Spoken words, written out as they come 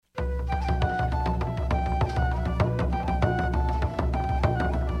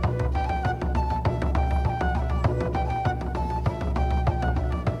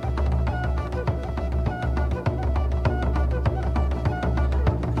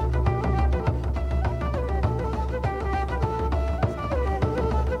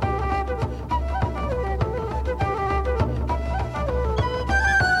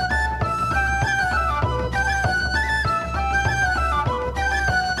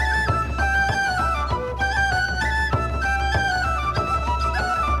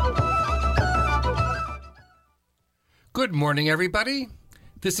Good morning, everybody.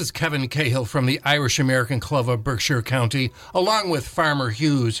 This is Kevin Cahill from the Irish American Club of Berkshire County, along with Farmer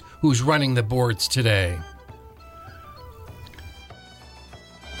Hughes, who's running the boards today.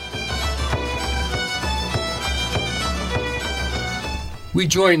 We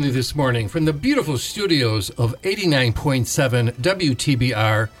join you this morning from the beautiful studios of 89.7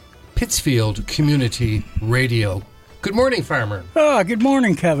 WTBR, Pittsfield Community Radio. Good morning, Farmer. Good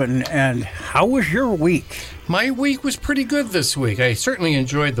morning, Kevin. And how was your week? My week was pretty good this week. I certainly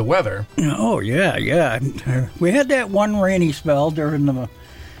enjoyed the weather. Oh, yeah. We had that one rainy spell during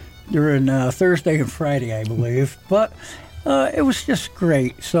Thursday and Friday, I believe. But it was just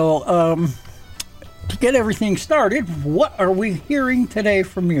great. So, to get everything started, what are we hearing today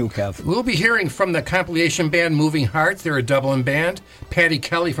from you, Kev? We'll be hearing from the compilation band Moving Hearts. They're a Dublin band. Patty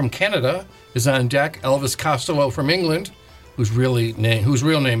Kelly from Canada is on deck. Elvis Costello from England, whose real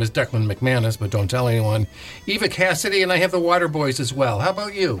name is Declan McManus, but don't tell anyone. Eva Cassidy, and I have the Waterboys as well. How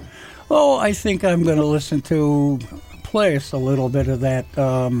about you? Oh, I think I'm going to play us a little bit of that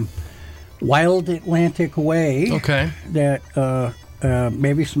Wild Atlantic Way. Okay. That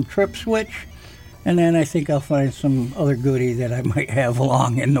maybe some Trip Switch. And then I think I'll find some other goodie that I might have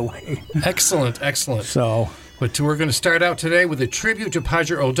along in the way. Excellent. So, But we're going to start out today with a tribute to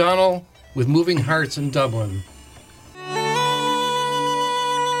Pádraig O'Donnell with Moving Hearts in Dublin.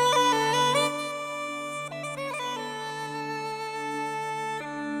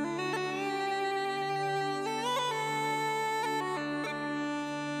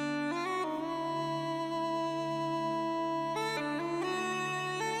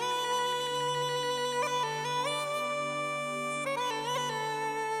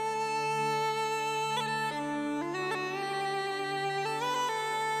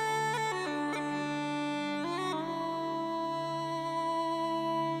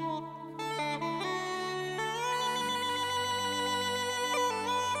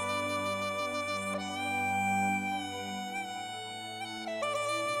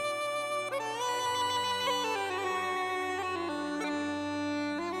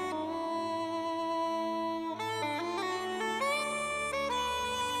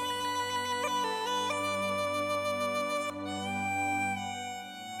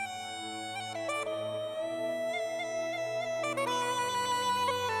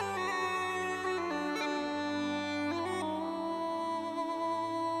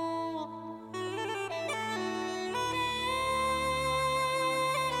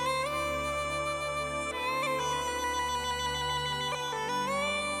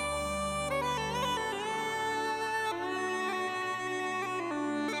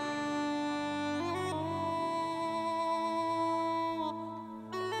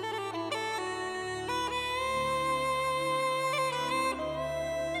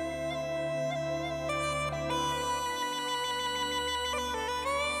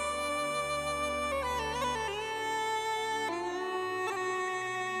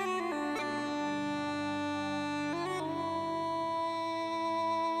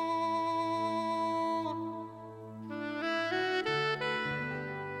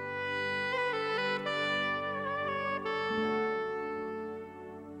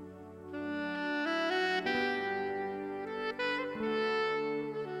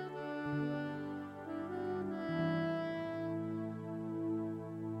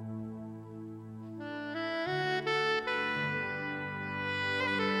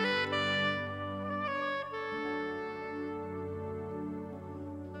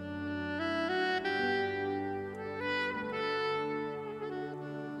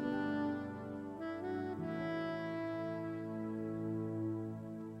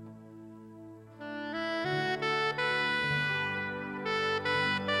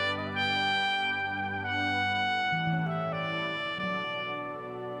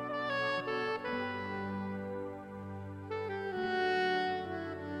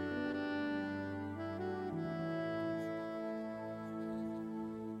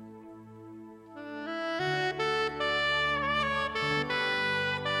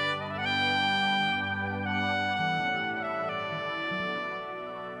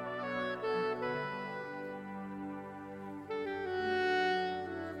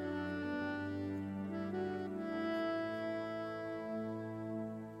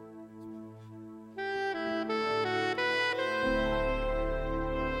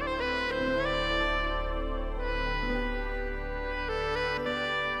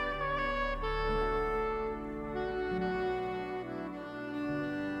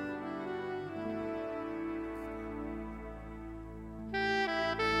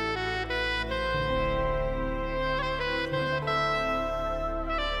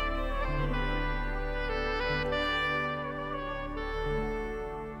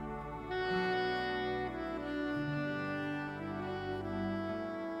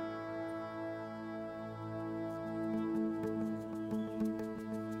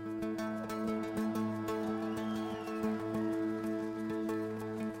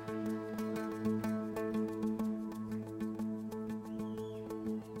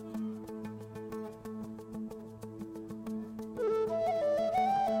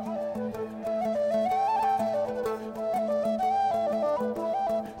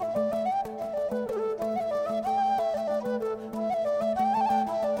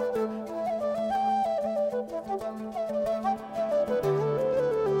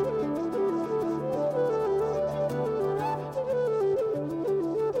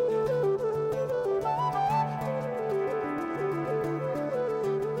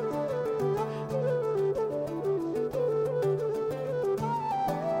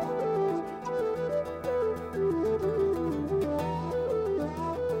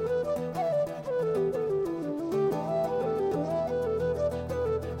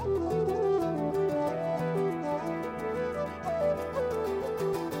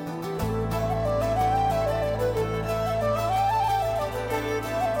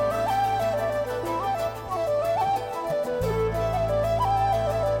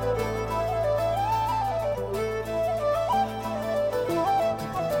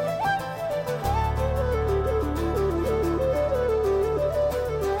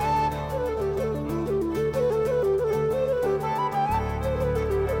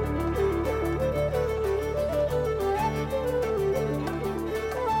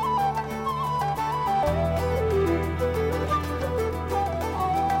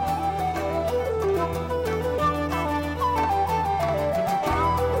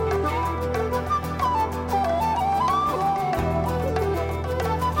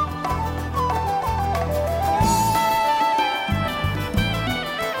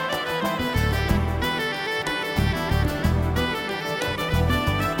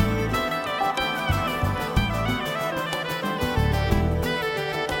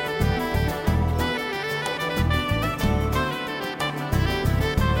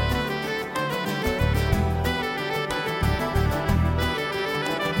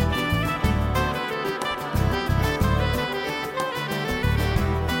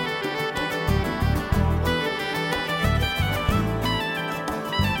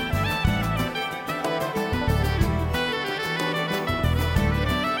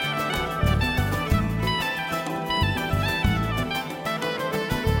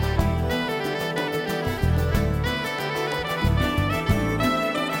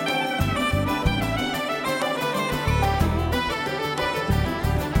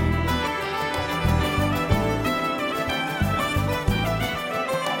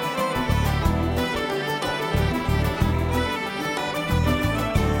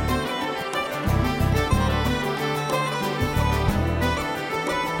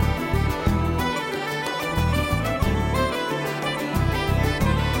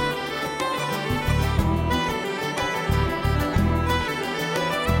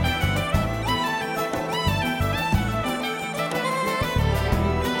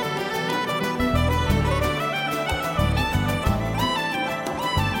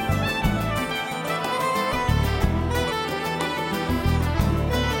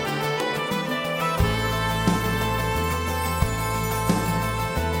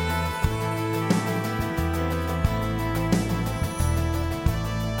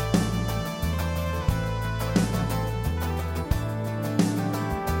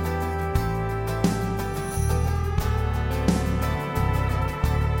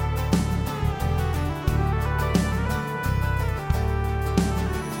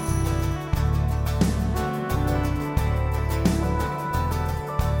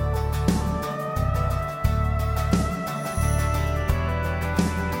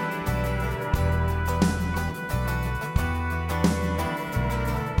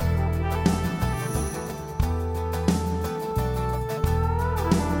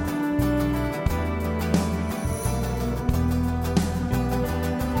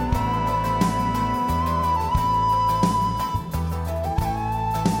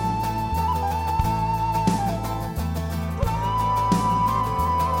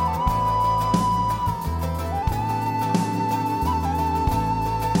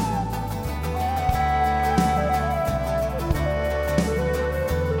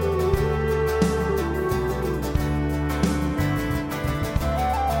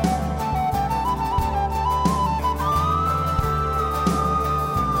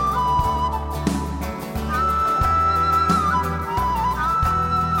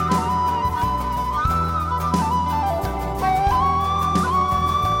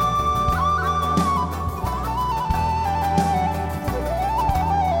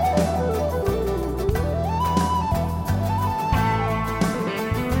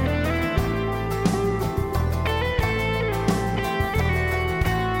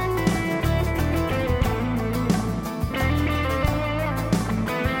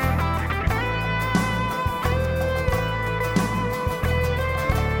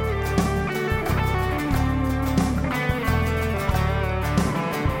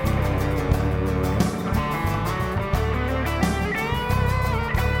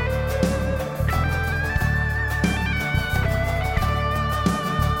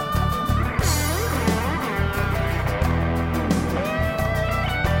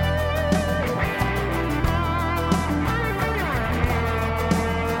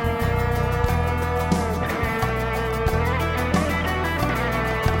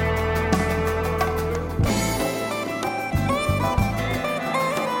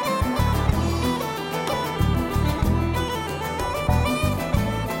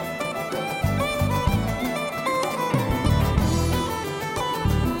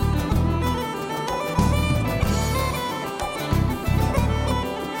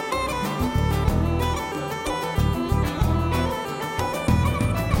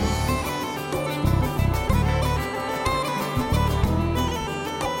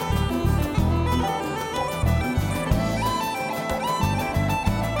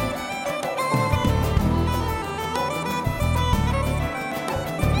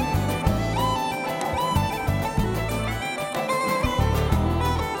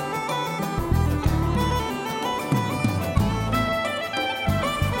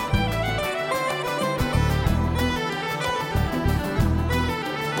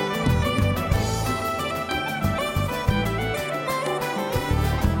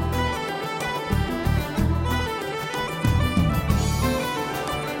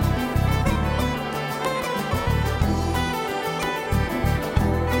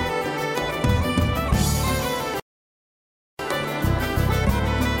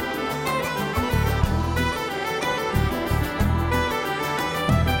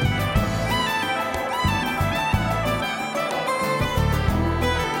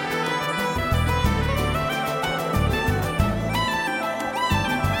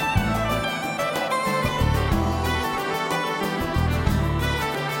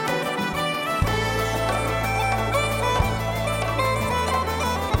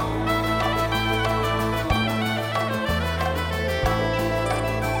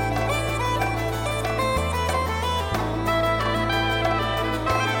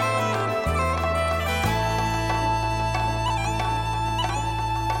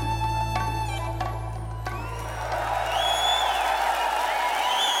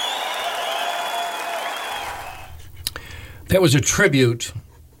 That was a tribute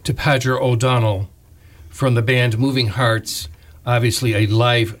to Padra O'Donnell from the band Moving Hearts, obviously a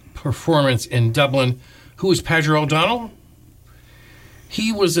live performance in Dublin. Who was Padra O'Donnell?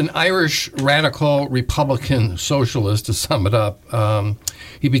 He was an Irish radical Republican socialist, to sum it up.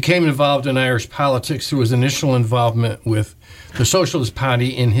 He became involved in Irish politics through his initial involvement with the Socialist Party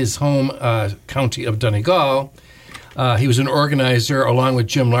in his home county of Donegal. He was an organizer, along with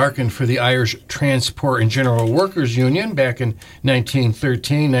Jim Larkin, for the Irish Transport and General Workers Union back in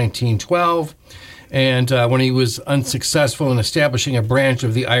 1913, 1912. And when he was unsuccessful in establishing a branch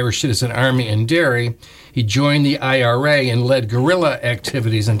of the Irish Citizen Army in Derry, he joined the IRA and led guerrilla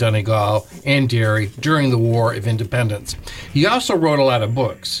activities in Donegal and Derry during the War of Independence. He also wrote a lot of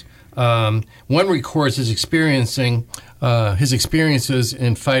books. One records his experiences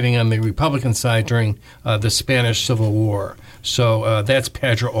in fighting on the Republican side during the Spanish Civil War. So that's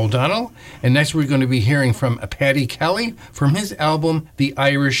Padra O'Donnell. And next we're going to be hearing from Paddy Kelly from his album, The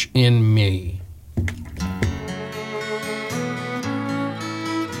Irish in Me.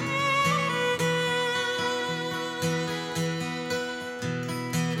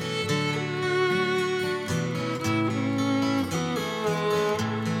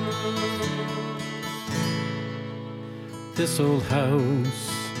 This old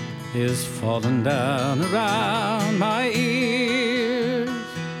house is falling down around my ears.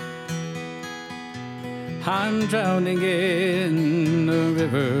 I'm drowning in a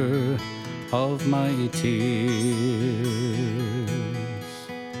river of my tears.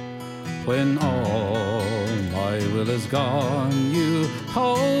 When all my will is gone, you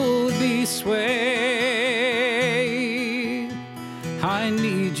hold me sway. I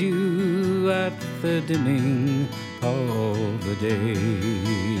need you at the dimming of the day.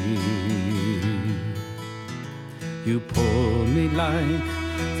 You pull me like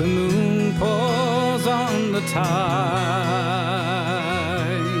the moon pours on the tide.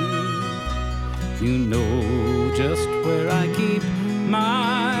 You know just where I keep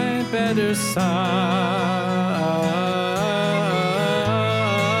my better side.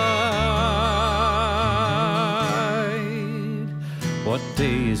 What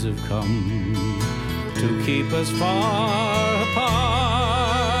days have come to keep us far apart.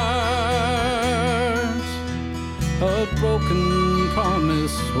 A broken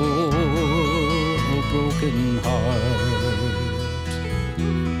promise or a broken heart.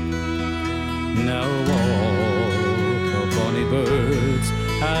 Now all the bonny birds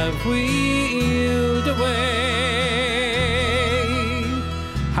have wheeled away.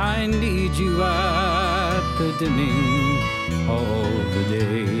 I need you at the dimming of the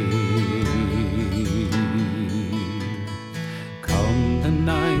day.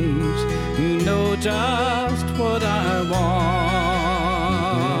 Night, you know just what I want.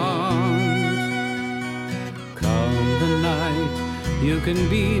 Come the night, you can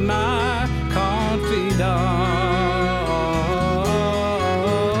be my confidant.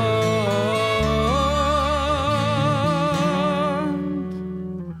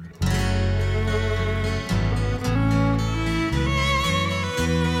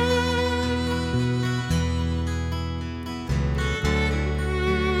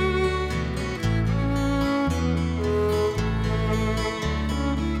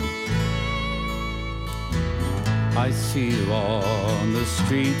 I see you on the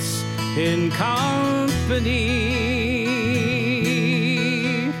streets in company.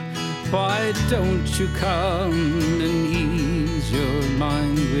 Why don't you come and ease your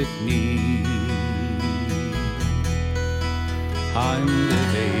mind with me? I'm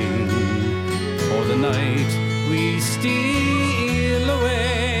living for the night we steal away.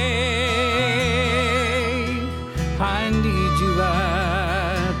 I need you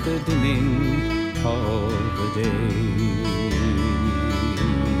at the dimming of the day.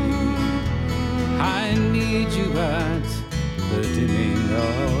 I need you at the dimming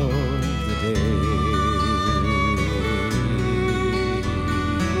of the day.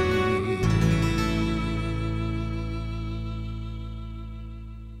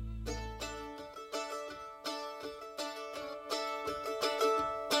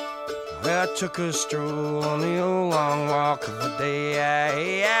 Well, I took a stroll on the old long walk of the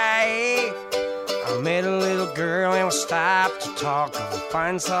day. I met a little girl and we stopped to talk of a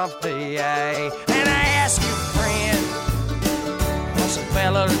fine soft day. And I asked your friend, what's a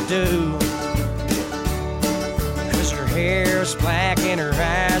fella to do? 'Cause her hair is black and her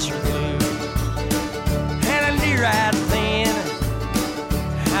eyes are blue. And I knew right then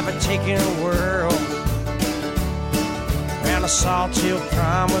I've been taking a whirl around a Salt Hill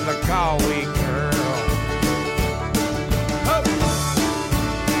prom with a Galway girl.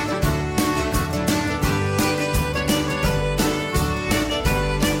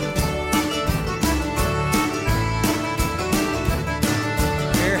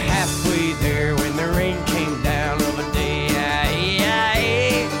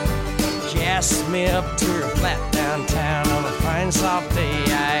 up to her flat downtown on a fine soft day.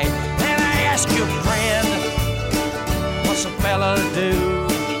 And I asked your friend, what's a fella do?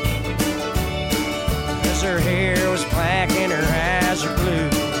 Cause her hair was black and her eyes are blue.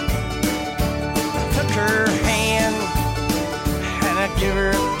 I took her hand and I give her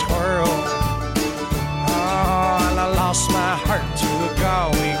a twirl. Oh, and I lost my heart to a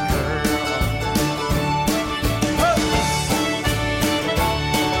Galway girl.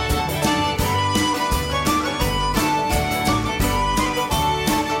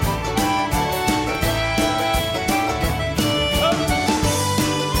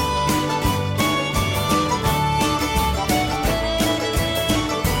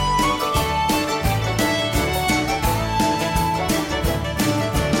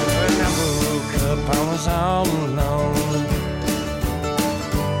 All alone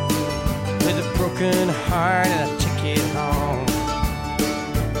with a broken heart and a ticket home.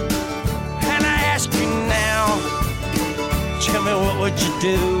 And I ask you now, tell me what would you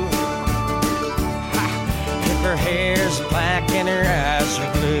do if her hair's black and her eyes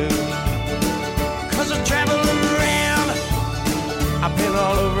are blue? Cause I travel around, I've been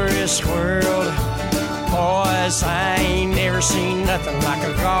all over this world. Boys, I ain't never seen nothing like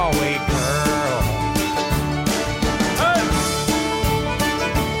a Galway girl.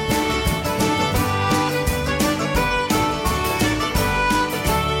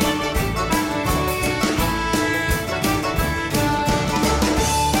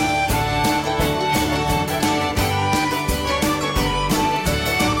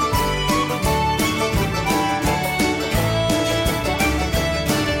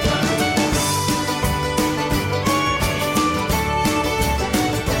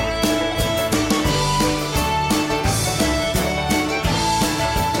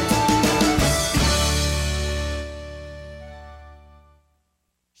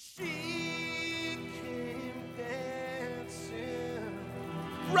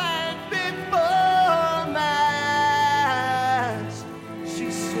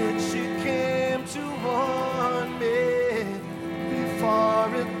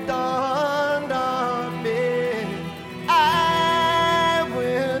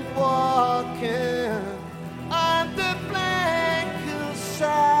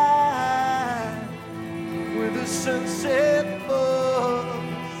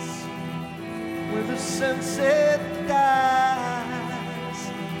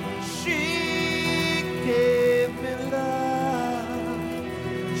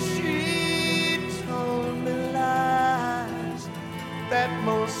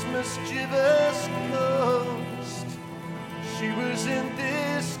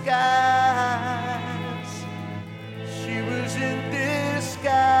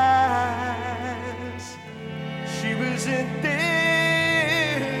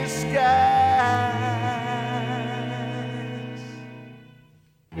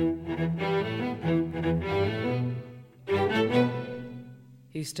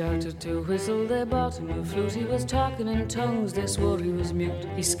 He started to whistle, they bought him a flute. He was talking in tongues, they swore he was mute.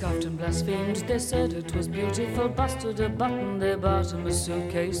 He scoffed and blasphemed, they said it was beautiful. Busted a button, they bought him a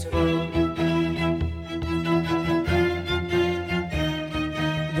suitcase full.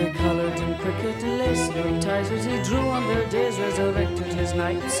 They coloured him cricket, lacy and tighters. He drew on their days, resurrected his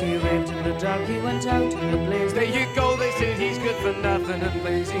nights. He raved in the dark, he went out in the blaze. There you go, they said he's good for nothing and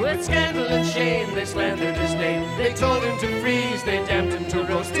lazy. With scandal and shame, they slandered his name. They told him to freeze, they damned him to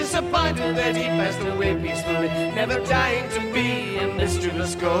roast. Disappointed that he passed away peacefully, never dying to be a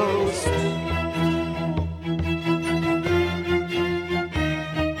mischievous ghost.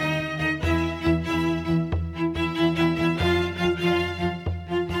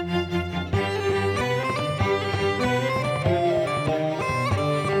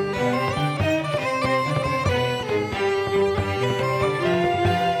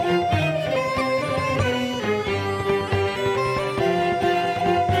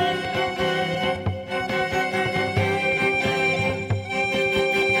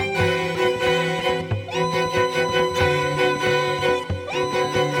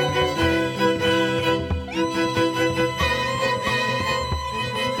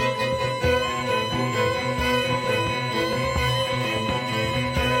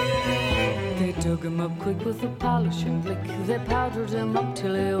 They powdered him up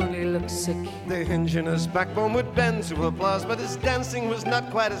till he only looked sick. The hinge in his backbone would bend to applause, but his dancing was not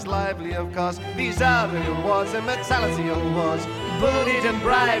quite as lively, of course. These are the awards, immortality awards. Bullied and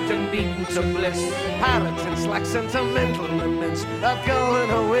bribed and beaten to bliss. Pirates and slack sentimental remnants of going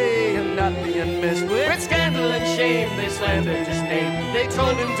away and not being missed. With scandal and shame, they slandered his name. They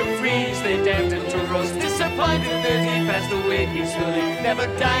told him to freeze, they damned him to roast. disappointed that he passed away peacefully, never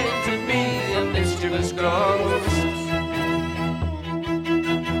dying to be a mischievous ghost.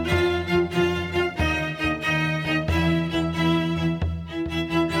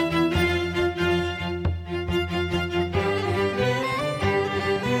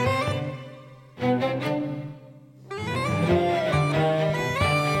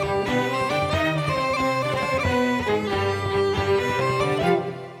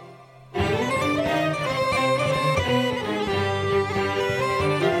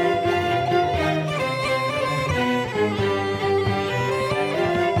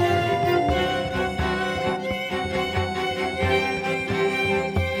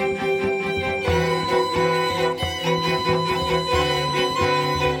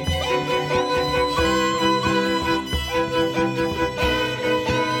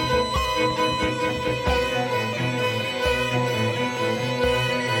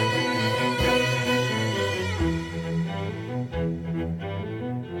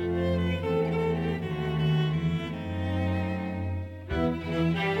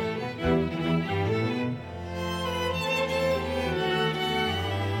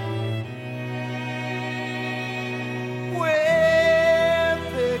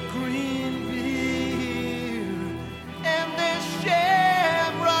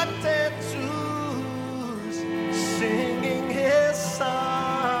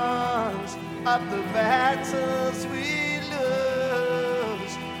 Of the battles we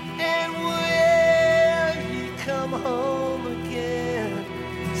lose, and will he come home again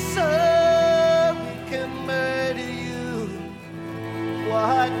so we can murder you?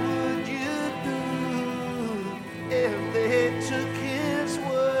 What would you do if they took his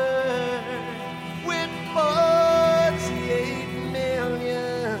word with 48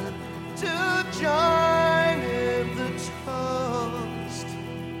 million to join in the toast?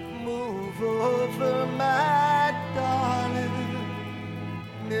 Over my darling,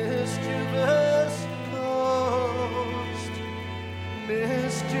 mischievous ghost,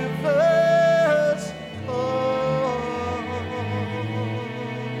 mischievous ghost.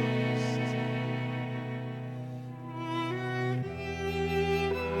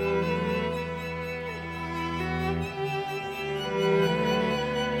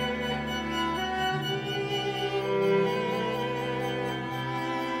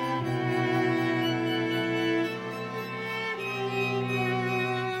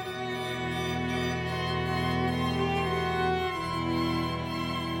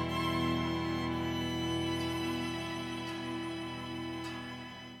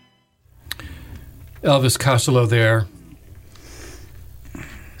 Elvis Costello there.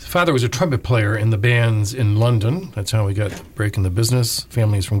 His father was a trumpet player in the bands in London. That's how he got the break in the business.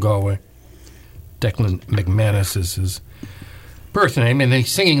 Family's from Galway. Declan McManus is his birth name, and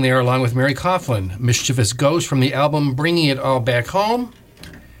he's singing there along with Mary Coughlan. Mischievous Ghost from the album Bringing It All Back Home.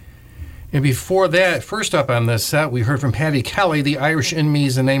 And before that, first up on this set, we heard from Paddy Kelly, The Irish in Me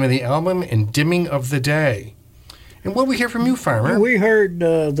is the name of the album, and Dimming of the Day. And what did we hear from you, Farmer? We heard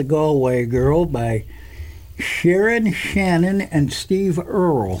The Galway Girl by Sharon Shannon and Steve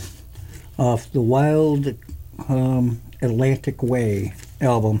Earle off the Wild Atlantic Way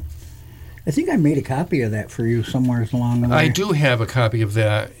album. I think I made a copy of that for you somewhere along the way. I do have a copy of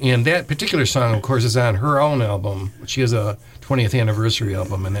that. And that particular song, of course, is on her own album. She has a 20th anniversary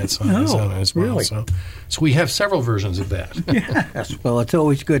album, and that song is on it as well. Really? So we have several versions of that. Yes. Well, it's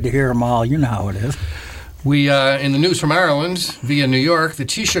always good to hear them all. You know how it is. We, in the news from Ireland, via New York, the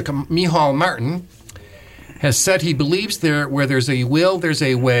Taoiseach Micheál Martin has said he believes where there's a will, there's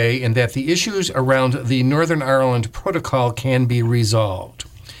a way, and that the issues around the Northern Ireland Protocol can be resolved.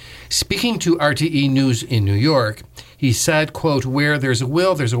 Speaking to RTE News in New York, he said, quote, where there's a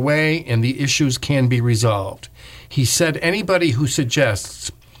will, there's a way, and the issues can be resolved. He said anybody who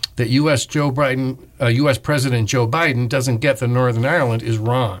suggests that U.S. President Joe Biden doesn't get the Northern Ireland is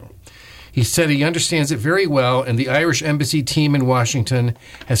wrong. He said he understands it very well, and the Irish embassy team in Washington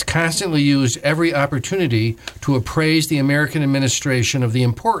has constantly used every opportunity to appraise the American administration of the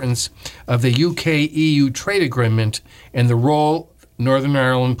importance of the UK-EU trade agreement and the role Northern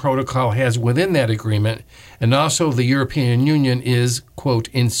Ireland Protocol has within that agreement, and also the European Union is, quote,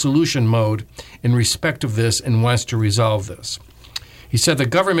 in solution mode in respect of this and wants to resolve this. He said the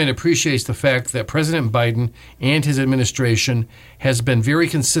government appreciates the fact that President Biden and his administration has been very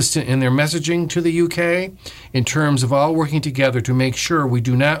consistent in their messaging to the UK in terms of all working together to make sure we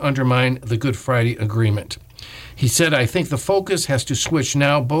do not undermine the Good Friday Agreement. He said, I think the focus has to switch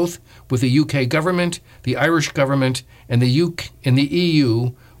now both with the UK government, the Irish government, and the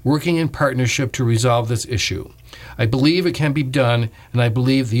EU working in partnership to resolve this issue. I believe it can be done, and I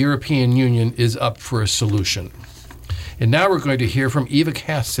believe the European Union is up for a solution. And now we're going to hear from Eva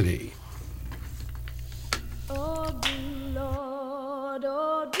Cassidy. Oh, do Lord,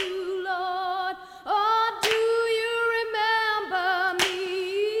 oh, do Lord, oh, do you remember me?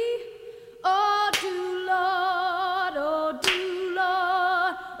 Oh, do Lord, oh, do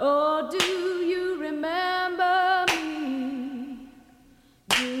Lord, oh, do you remember me?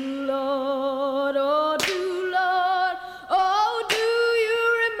 Do Lord, oh, do Lord, oh, do you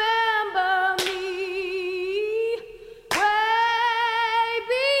remember me? Way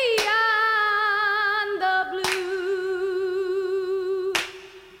beyond the blue.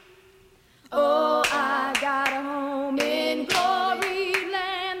 Oh, I got a home in glory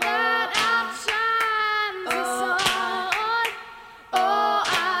land that outshines the sun. Oh,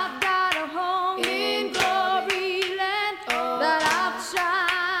 I've got a home in glory land that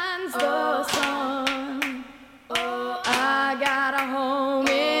outshines the sun. Oh, I got a home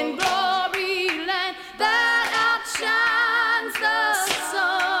in glory land that outshines the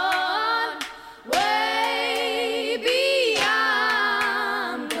sun. Way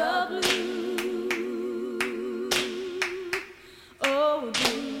beyond the blue. Oh,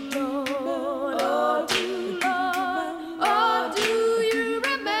 do Lord, oh, do Lord, oh, do you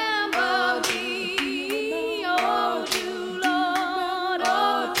remember me? Oh, do Lord,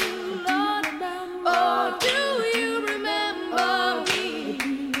 oh, do Lord, oh, do you remember me?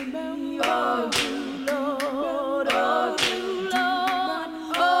 Oh, do Lord, oh, do Lord,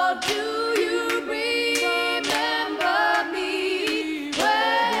 oh, do you remember me?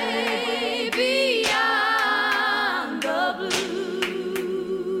 Way beyond the blue.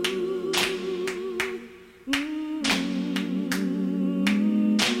 Way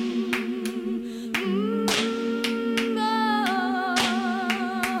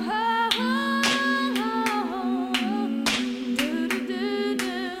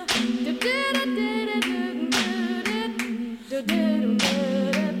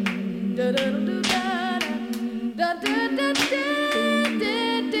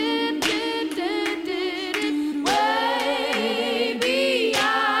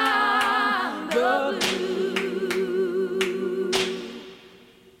beyond the blue.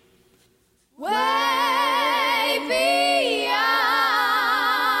 Way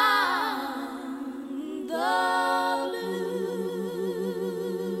beyond the blue.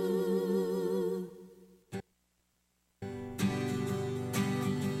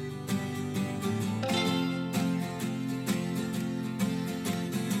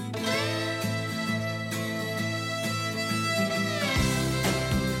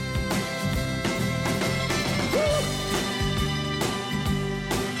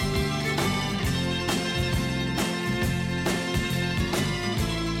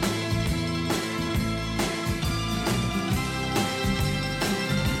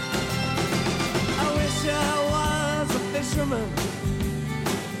 I wish I was a fisherman,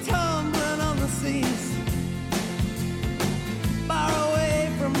 tumbling on the seas, far away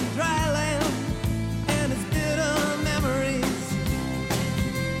from dry land and its bitter memories,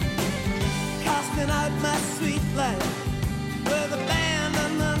 casting out my sweet life with a band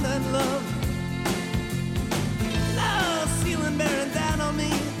of London love. Now ceiling bearing down on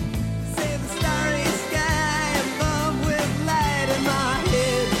me, say the starry sky above with light in my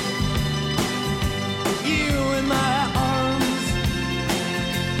head. You in my arms.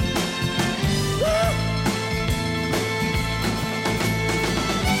 Woo!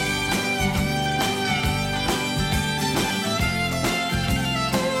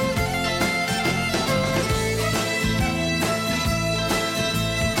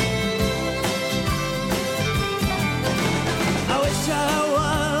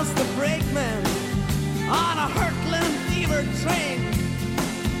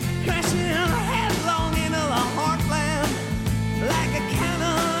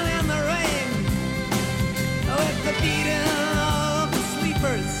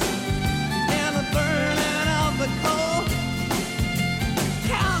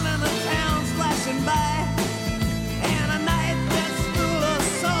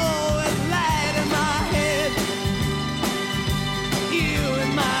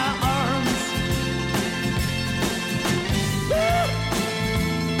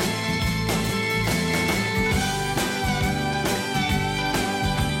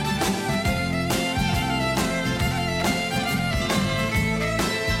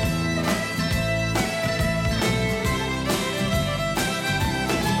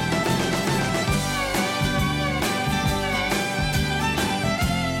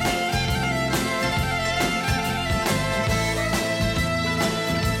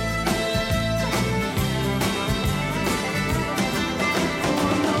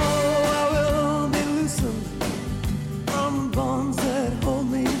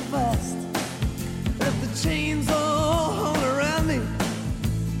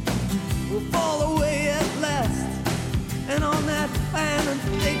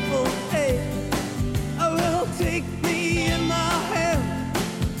 fateful day. I will take me in my hand.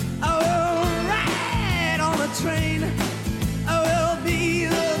 I will ride on the train. I will be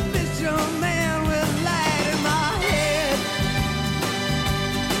the fisherman with light in my head.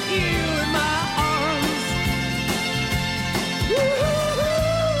 You in my arms. Woo-hoo-hoo.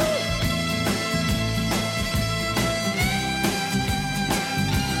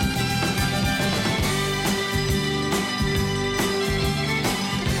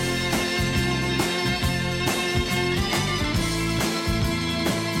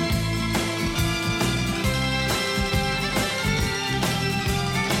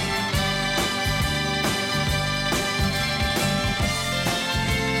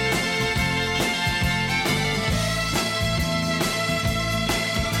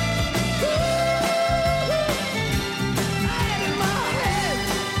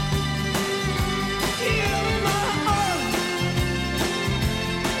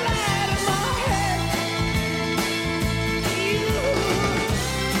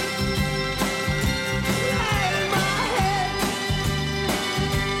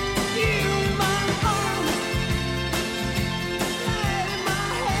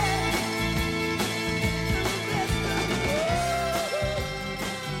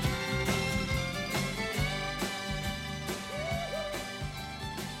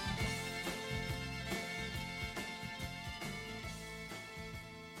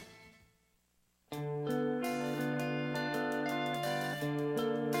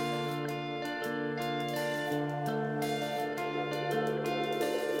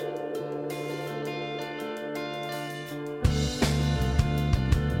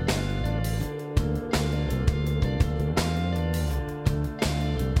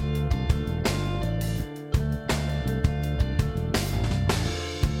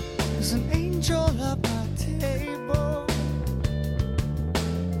 There's an angel at my table.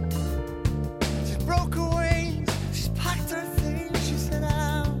 She broke her wings, she's packed her things. She said,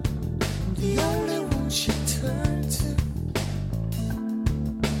 I'm the only one she turned to.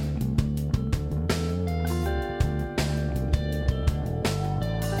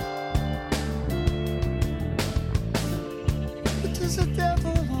 But there's a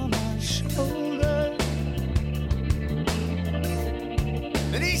devil on my shoulder,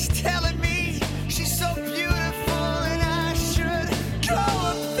 and he's telling me she's so beautiful and I should go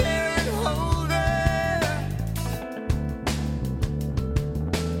up there and hold her.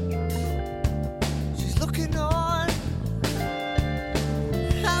 She's looking on.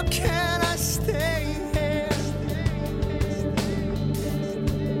 How can I stay here?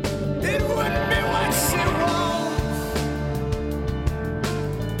 It wouldn't be what she wants,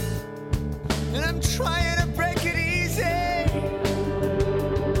 and I'm trying to break it easy.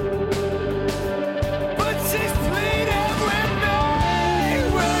 But she's pleading with me.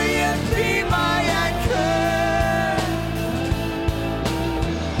 Will you be my anchor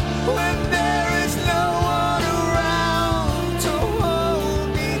when there is no one around to hold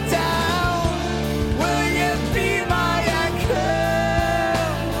me down? Will you be my anchor?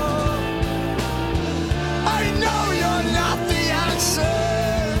 I know you're not the answer.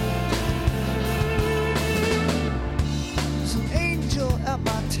 There's an angel at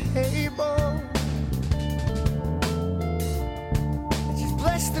my table. She's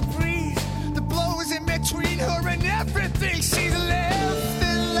blessed the breeze that blows in between her and everything she's left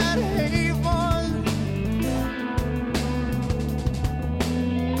in that haven.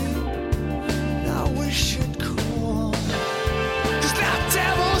 Now we should call, 'cause that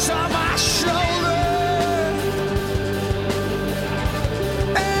devil's on my shoulder,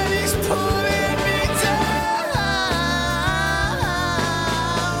 and he's pulling me down,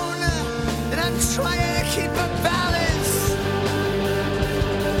 and I'm trying to keep a balance.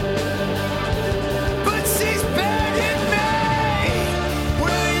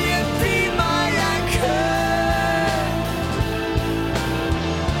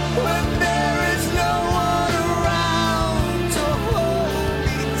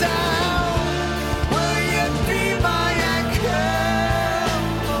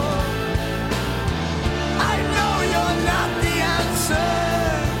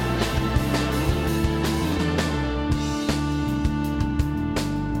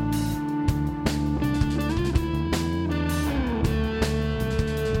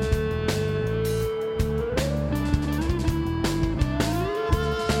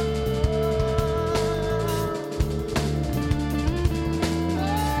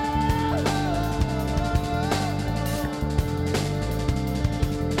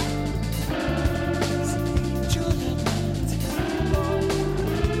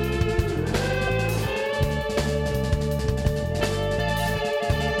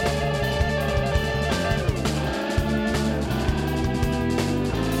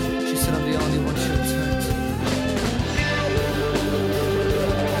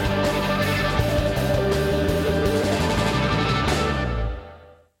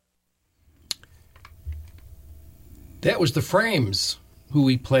 That was the Frames, who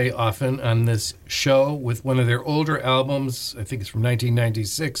we play often on this show with one of their older albums. I think it's from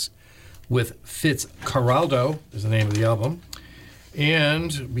 1996 with Fitzcarraldo is the name of the album.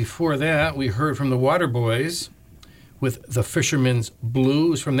 And before that, we heard from the Waterboys with The Fisherman's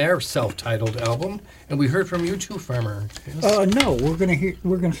Blues from their self-titled album. And we heard from you too, Farmer. Yes? No, we're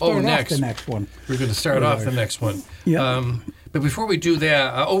gonna start off next. the next one. We're going to start off the next one. Yeah. But before we do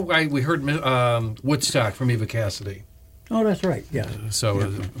that, we heard Woodstock from Eva Cassidy. Oh, that's right. Yeah. So a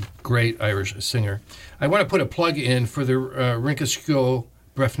great Irish singer. I want to put a plug in for the Rinka School,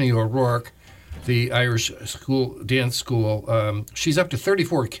 Breffney O'Rourke, the Irish school dance school. She's up to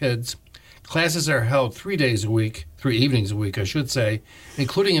 34 kids. Classes are held 3 evenings a week, I should say,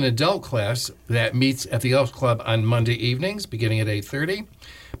 including an adult class that meets at the Elks Club on Monday evenings, beginning at 8:30.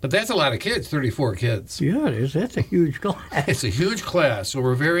 But that's a lot of kids, 34 kids. Yeah, it is. That's a huge class. It's a huge class, so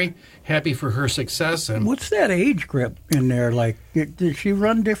we're very happy for her success. And what's that age group in there? Like, did she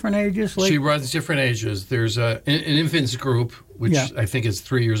run different ages? She runs different ages. There's an infants group, which I think is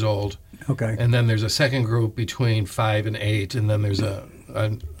 3 years old. Okay. And then there's a second group between 5 and 8, and then there's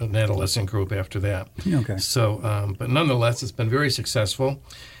an adolescent group after that. Okay. So, but nonetheless, it's been very successful.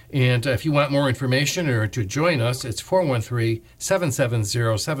 And if you want more information or to join us, it's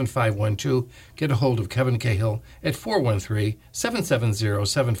 413-770-7512. Get a hold of Kevin Cahill at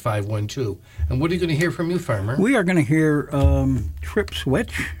 413-770-7512. And what are you going to hear from you, Farmer? We are going to hear Trip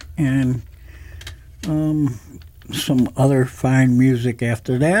Switch and some other fine music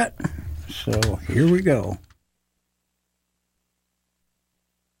after that. So here we go.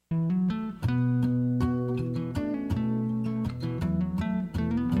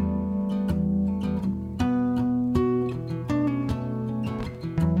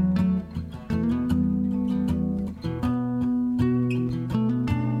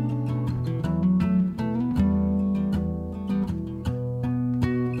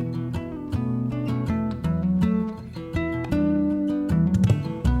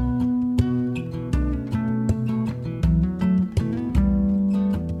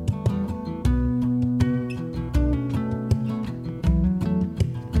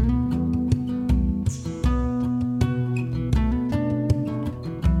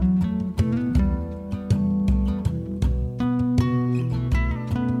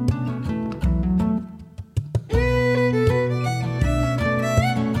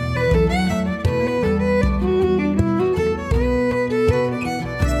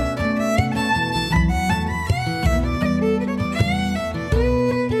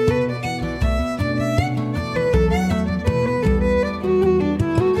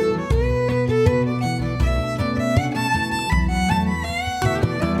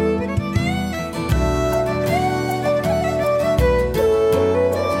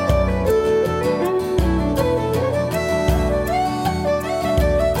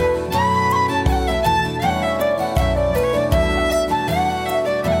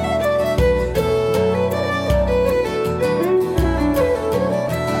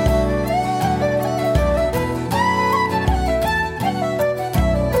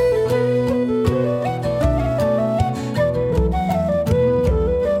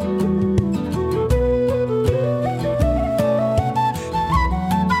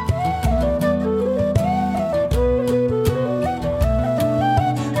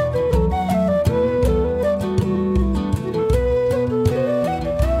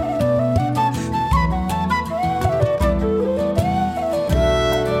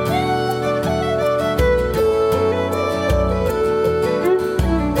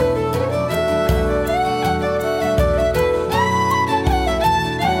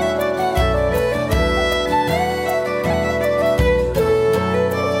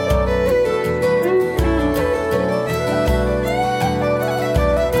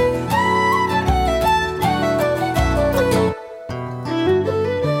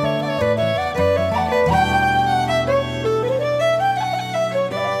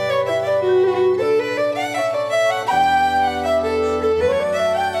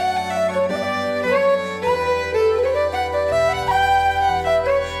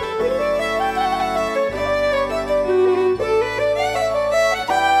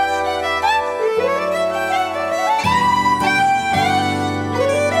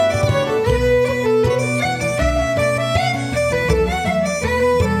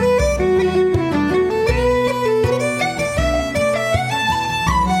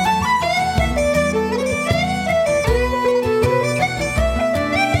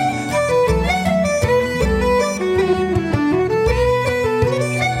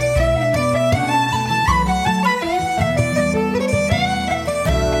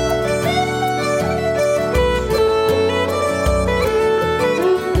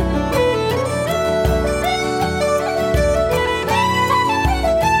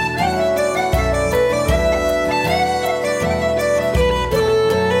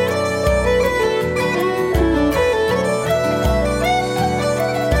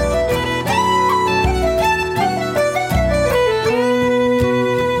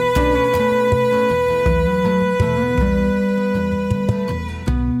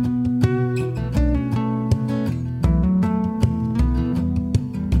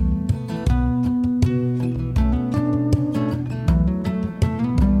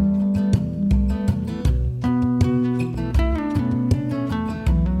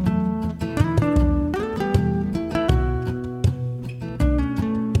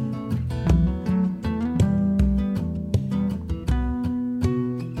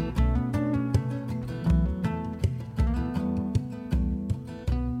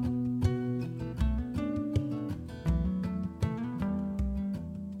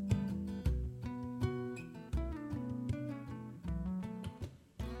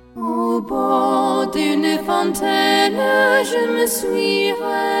 Au bord d'une fontaine, je me suis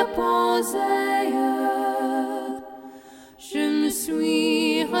reposée. Je me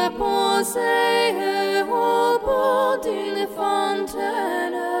suis reposée au bord d'une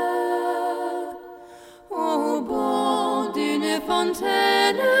fontaine. Au bord d'une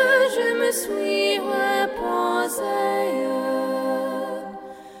fontaine, je me suis reposée.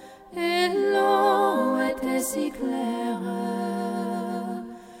 Et l'eau était si claire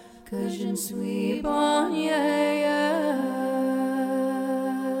que je me suis baignée.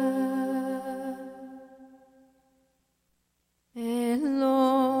 Et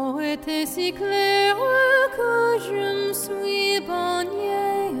l'eau était si claire que je me suis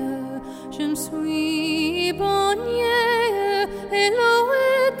baignée. Je me suis baignée. Et l'eau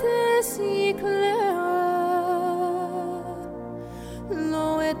était si claire.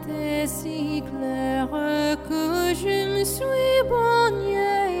 L'eau était si claire que je me suis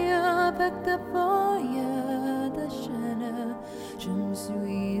baignée avec des feuilles de chêne. Je me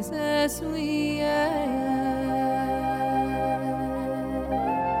suis essuyée.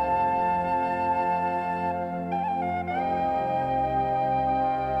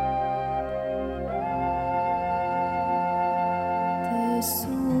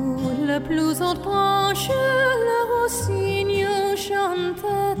 Dessous la plus haute branche, le rossigne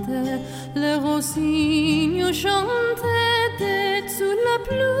chantait, le rossigne chantait sous la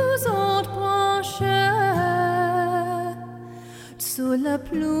plus haute branche. Sous la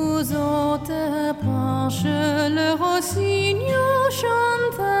plus haute branche, le rossigne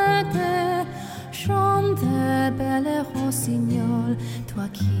chantait, chantait, belle rossignol, toi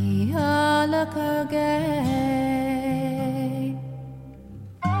qui as le cœur gai.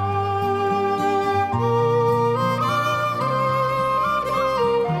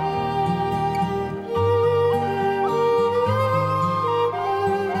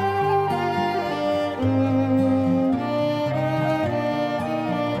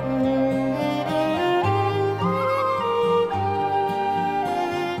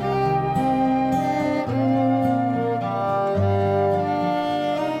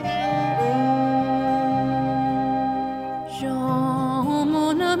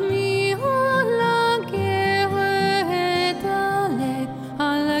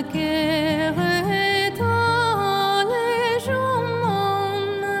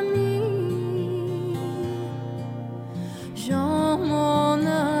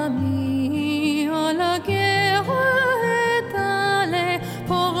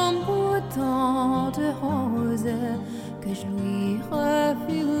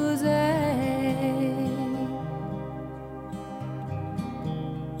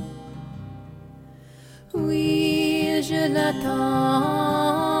 Oui, je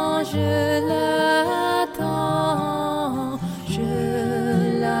l'attends, je l'attends, je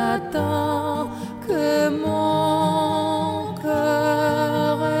l'attends, que mon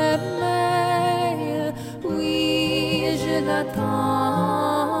cœur éveille. Oui, je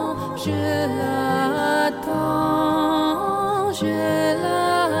l'attends, je l'attends, je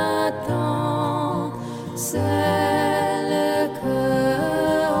l'attends. Celle que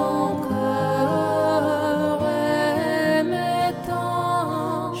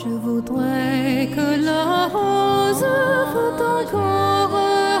je voudrais que la rose fût encore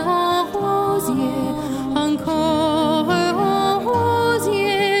en rosier, encore en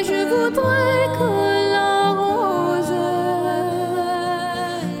rosier. Je voudrais que la rose,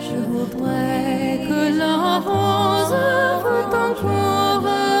 je voudrais que la rose fût encore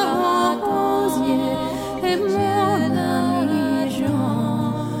en rosier. Et mon ami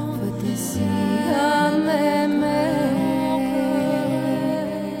Jean fût ici à m'aimer.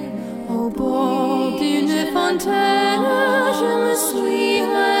 Au bord d'une fontaine, je me suis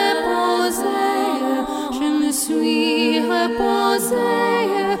reposée, je me suis reposée.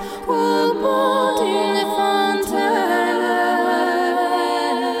 Au bord d'une fontaine,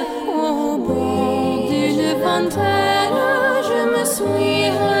 au bord d'une fontaine, je me suis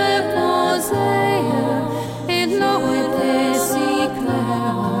reposée. Et l'eau était si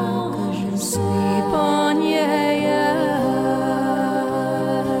claire que je me suis baignée.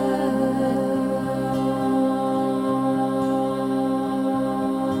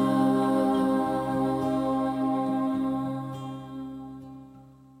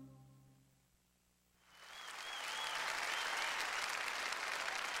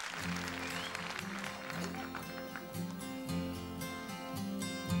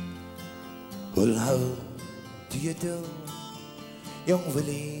 Well, how do you do, young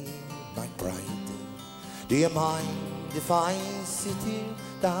Willie McBride? Do you mind if I sit here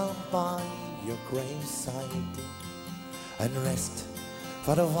down by your graveside and rest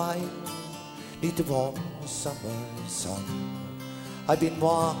for a while, neath the warm summer sun. I've been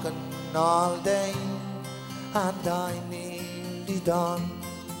walking all day, and I'm nearly done.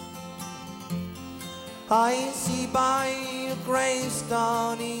 I see by your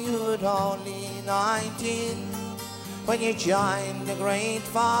gravestone you were only 19 when you joined the Great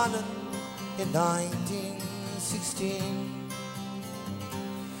Fallen in 1916.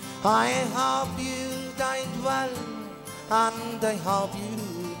 I hope you died well, and I hope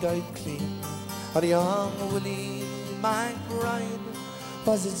you died clean. Or young Willie McBride,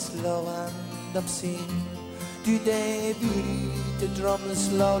 was it slow and obscene? Did they beat the drum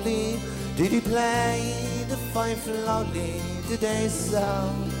slowly? Did he play the fife loudly? Did they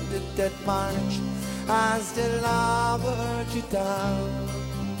sound the dead march as they lowered you down?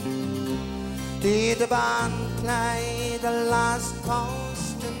 Did the band play the last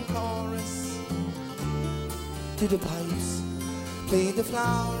post and chorus? Did the pipes play the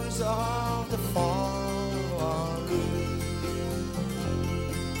flowers of the forest?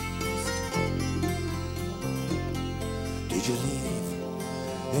 Did you leave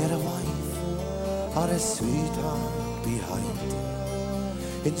there a wife or a sweetheart behind?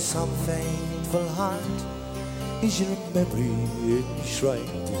 In some faithful heart is your memory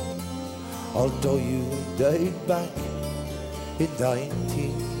enshrined? Although you died back in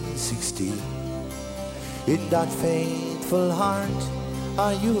 1916, in that faithful heart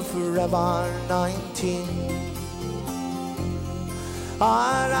are you forever 19? Or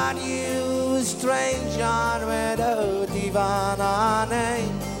are you a stranger without even a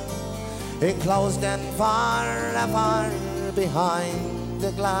name, enclosed and forever behind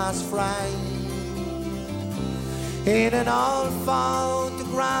the glass frame? In an old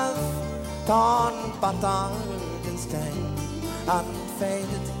photograph, torn, battered and stained, and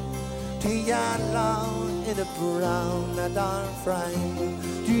faded to yellow in a brown leather frame.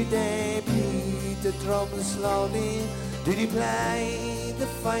 Did they beat the drum slowly? Did he play the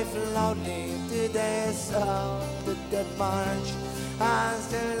fife loudly? Did they sound the dead march as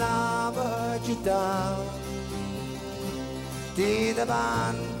they lowered you down? Did the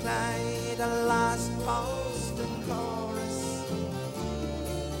band play the last post and chorus?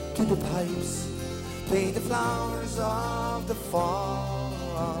 Did the pipes play the flowers of the forest?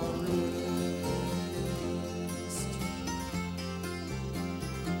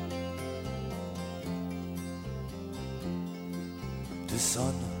 The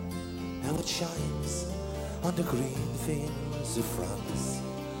sun, now it shines on the green fields of France.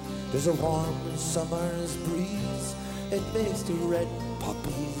 There's a warm summer's breeze, it makes the red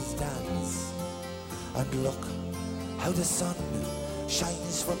poppies dance. And look how the sun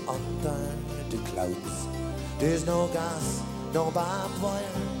shines from under the clouds. There's no gas, no barbed wire,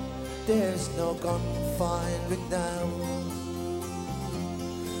 there's no gunfiring now.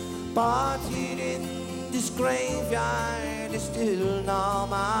 But here in this graveyard is still no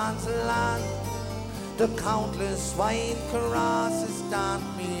man's land. The countless white crosses stand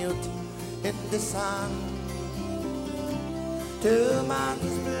mute in the sand. To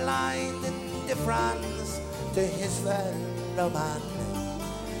man's blind indifference to his fellow man,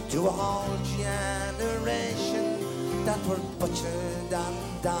 to a whole generation that were butchered and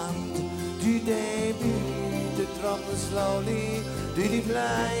damned. Did they beat the drum slowly? Did he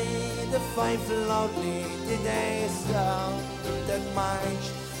play the fife loudly? Did they sound the dead march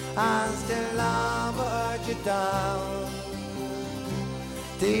as they lowered you down?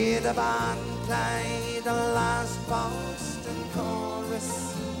 Did the band play the last post and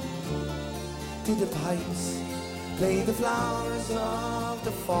chorus? Did the pipes play the flowers of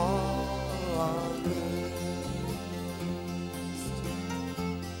the forest?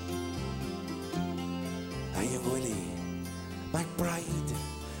 I am Willie McBride,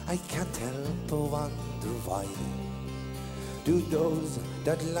 I can't help but wonder why do those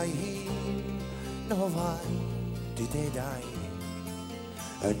that lie here know why did they die?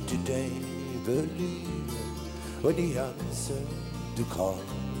 And did they believe when he answered the call?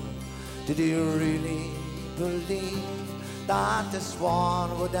 Did he really believe that this war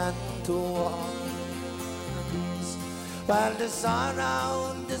would end to wars? Well, the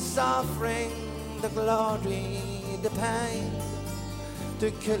sorrow, the suffering, the glory, the pain, the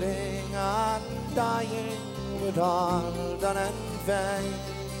killing and dying with all done in vain.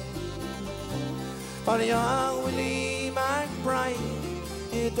 For young Willie McBride,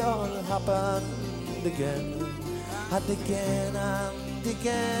 it all happened again, and again and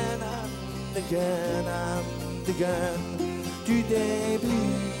again and again and again. Did they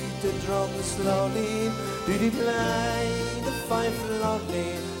beat the drum slowly? Did he play the fife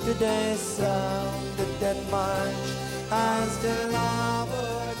loudly? Did they sound the dead march as the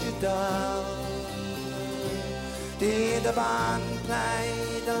lover you down. Did the band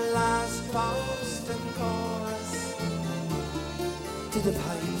play the last Boston chorus? Did the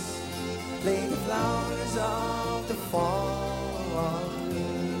pipes play the flowers of the fall?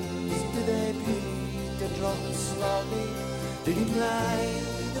 Did they beat the drums slowly? Did he play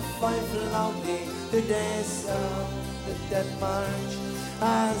the fife loudly? Did they sound the dead march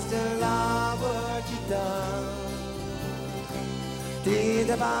as the lover you down? Did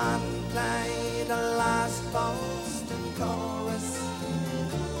the band play the last Boston chorus?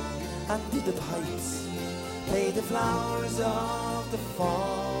 And did the pipes play the flowers of the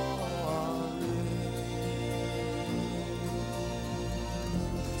fall?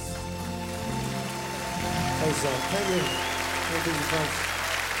 Hey, so thank you. Thank you, folks.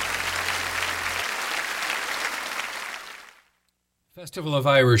 Festival of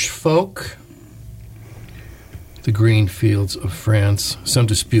Irish Folk, the green fields of France. Some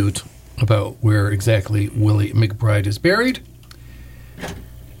dispute about where exactly Willie McBride is buried.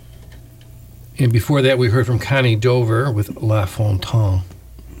 And before that, we heard from Connie Dover with La Fontaine.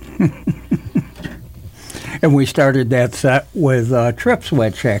 And we started that set with Trip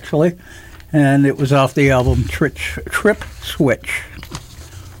Switch, actually. And it was off the album Trip Switch.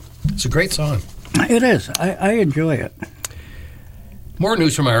 It's a great song. It is. I enjoy it. More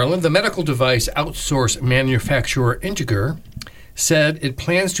news from Ireland. The medical device outsource manufacturer Integer said it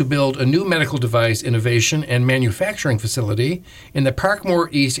plans to build a new medical device innovation and manufacturing facility in the Parkmore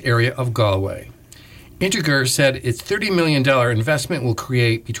East area of Galway. Integer said its $30 million investment will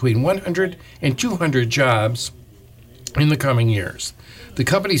create between 100 and 200 jobs in the coming years. The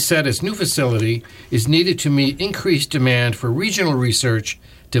company said its new facility is needed to meet increased demand for regional research,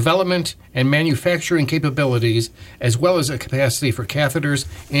 development, and manufacturing capabilities, as well as a capacity for catheters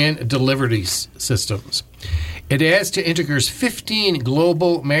and delivery systems. It adds to Integer's 15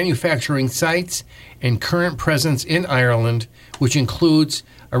 global manufacturing sites and current presence in Ireland, which includes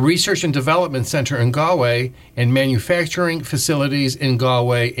a research and development center in Galway and manufacturing facilities in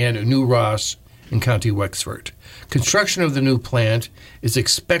Galway and New Ross in County Wexford. Construction of the new plant is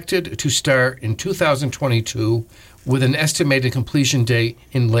expected to start in 2022 with an estimated completion date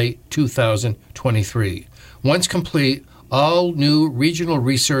in late 2023. Once complete, all new regional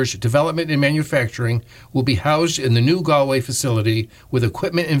research, development, and manufacturing will be housed in the new Galway facility, with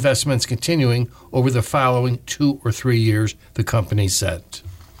equipment investments continuing over the following 2 or 3 years, the company said.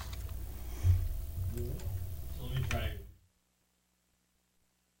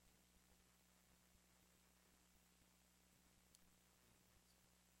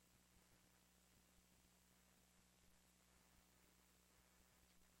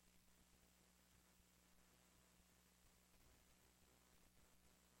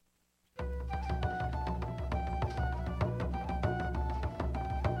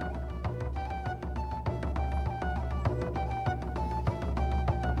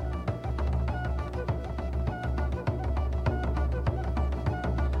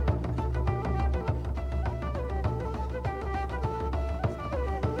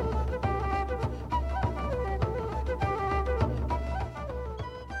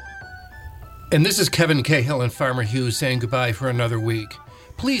 And this is Kevin Cahill and Farmer Hughes saying goodbye for another week.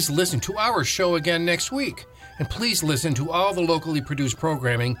 Please listen to our show again next week. And please listen to all the locally produced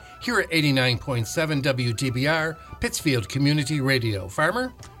programming here at 89.7 WDBR, Pittsfield Community Radio.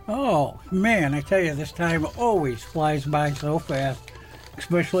 Farmer? Oh, man, I tell you, this time always flies by so fast,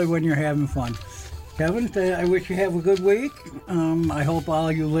 especially when you're having fun. Kevin, I wish you have a good week. I hope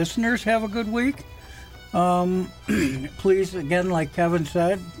all you listeners have a good week. Please, again, like Kevin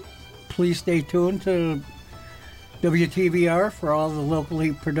said, please stay tuned to WTVR for all the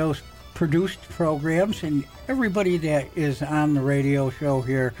locally produced programs, and everybody that is on the radio show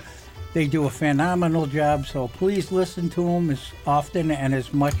here. They do a phenomenal job, so please listen to them as often and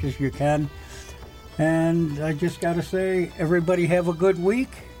as much as you can. And I just got to say, everybody have a good week.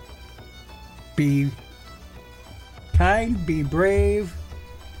 Be kind, be brave,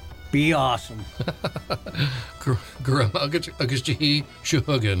 be awesome. Grum, I'll get you,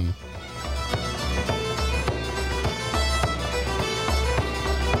 Shuhugan.